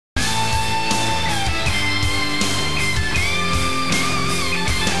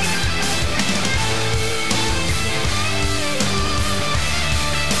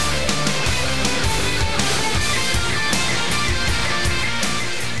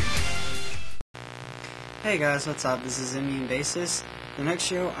Hey guys, what's up? This is Immune Basis. The next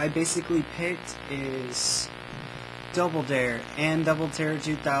show I basically picked is Double Dare and Double Dare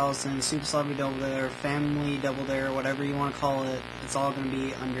 2000, Super Sloppy Double Dare, Family Double Dare, whatever you want to call it. It's all going to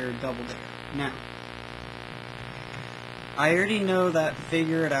be under Double Dare. Now, I already know that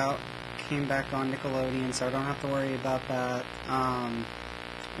Figure It Out came back on Nickelodeon, so I don't have to worry about that.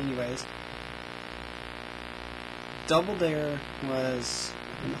 Anyways, Double Dare was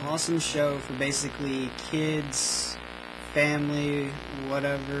an awesome show for basically kids, family,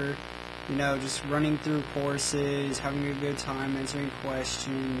 whatever, just running through courses, having a good time, answering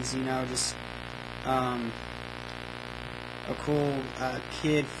questions, just a cool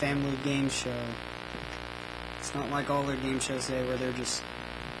kid family game show. It's not like all their game shows today where they're just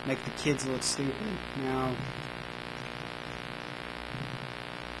make the kids look stupid. Now,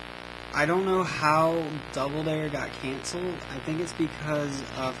 I don't know how Double Dare got canceled. I think it's because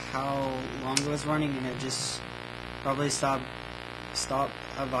of how long it was running and it just probably stopped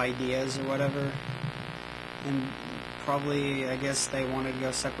of ideas or whatever. And probably, I guess they wanted to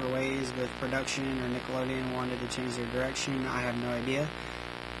go separate ways with production, or Nickelodeon wanted to change their direction. I have no idea.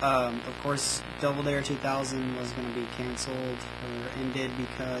 Of course, Double Dare 2000 was going to be canceled or ended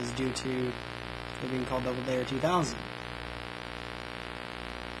because due to it being called Double Dare 2000.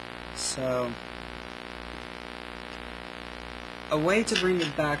 So, a way to bring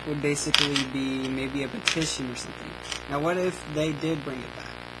it back would basically be maybe a petition or something. Now, what if they did bring it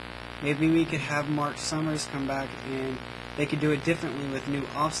back? Maybe we could have Mark Summers come back and they could do it differently with new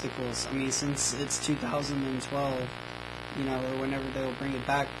obstacles. I mean, since it's 2012, or whenever they'll bring it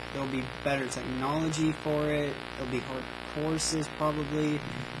back, there'll be better technology for it. There'll be hard courses, probably.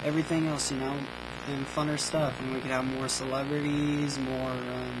 Everything else, and funner stuff. And we could have more celebrities, more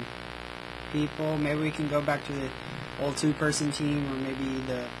people. Maybe we can go back to the old two-person team, or maybe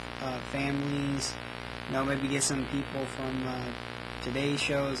the families. Maybe get some people from today's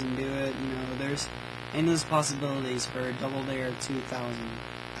shows and do it. There's endless possibilities for Double Dare 2000.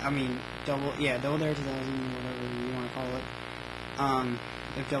 I mean, Double Dare 2000, whatever you want to call it.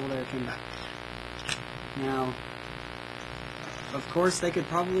 If Double Dare came back. Now, of course, they could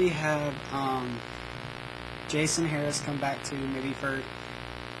probably have Jason Harris come back to maybe for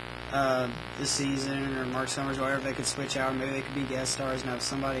this season, or Mark Summers, whatever. They could switch out. Maybe they could be guest stars and have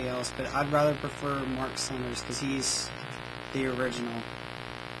somebody else. But I'd rather prefer Mark Summers because he's the original.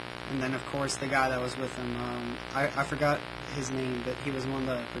 And then, of course, the guy that was with him, I forgot his name, but he was one of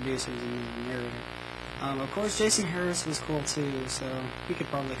the producers and the narrator. Of course, Jason Harris was cool too, so he could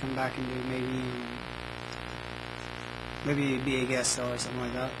probably come back and do maybe be a guest star or something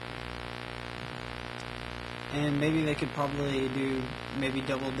like that. And maybe they could probably do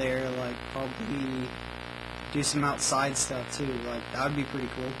Double Dare, like probably do some outside stuff too. Like that would be pretty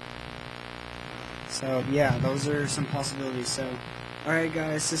cool. So yeah, those are some possibilities. So, alright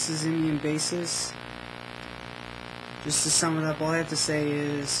guys, this is Immune Basis. Just to sum it up, all I have to say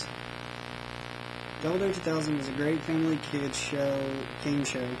is Double Dare 2000 was a great family kids game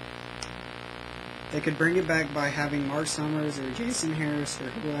show. They could bring it back by having Mark Summers or Jason Harris or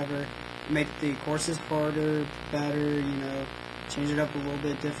whoever, make the courses harder, better, change it up a little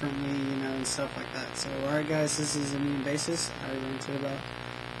bit differently, and stuff like that. So, alright guys, this is Immune Basis. I ranted about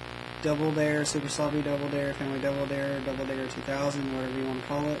Double Dare, Super Sloppy Double Dare, Family Double Dare, Double Dare 2000, whatever you want to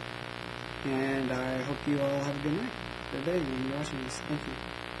call it. And I hope you all have a good night, or day when you're watching this. Thank you.